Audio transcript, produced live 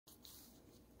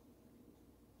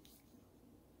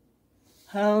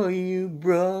how you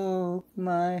broke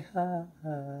my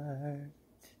heart.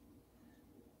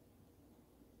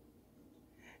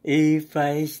 If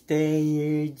I stay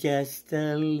here just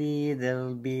a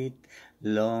little bit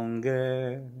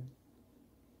longer,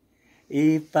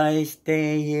 if I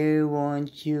stay here,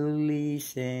 won't you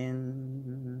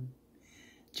listen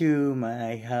to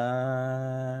my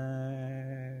heart?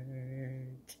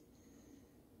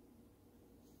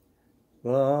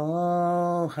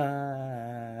 Oh,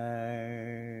 heart.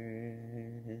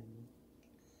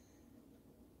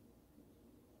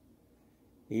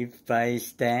 If I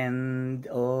stand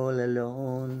all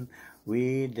alone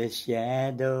with the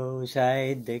shadows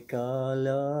hide the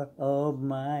color of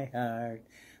my heart,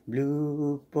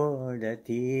 blue for the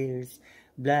tears,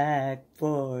 black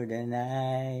for the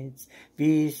nights,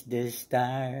 peace the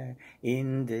star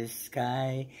in the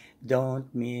sky,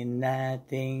 don't mean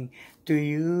nothing to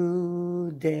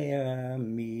you, they're a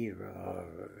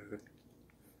mirror.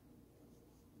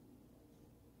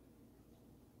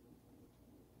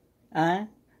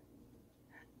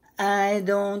 I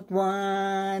don't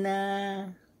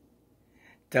wanna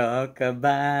talk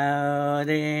about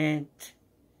it,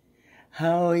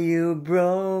 how you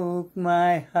broke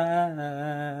my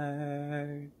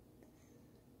heart.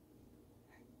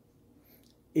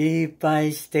 If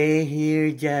I stay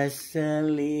here just a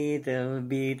little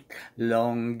bit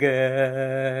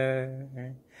longer,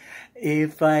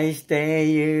 if I stay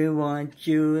here, won't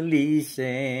you listen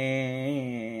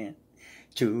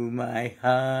to my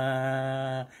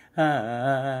heart?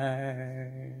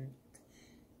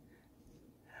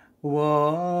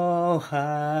 Whoa,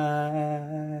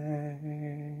 heart.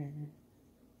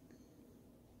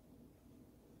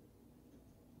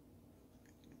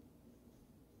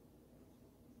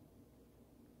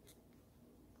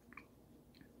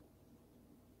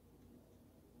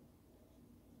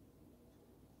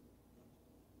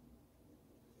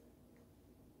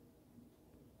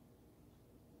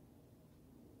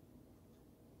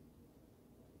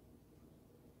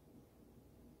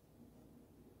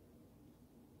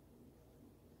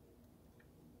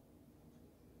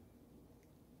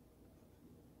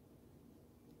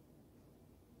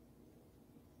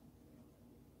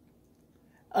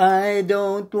 I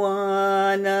don't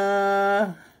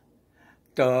wanna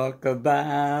talk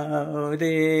about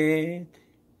it,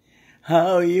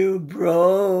 how you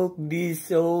broke this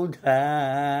old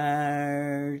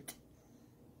heart.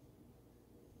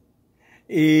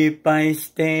 If I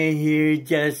stay here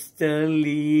just a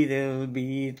little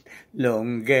bit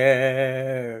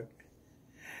longer,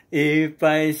 if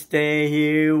I stay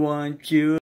here, won't you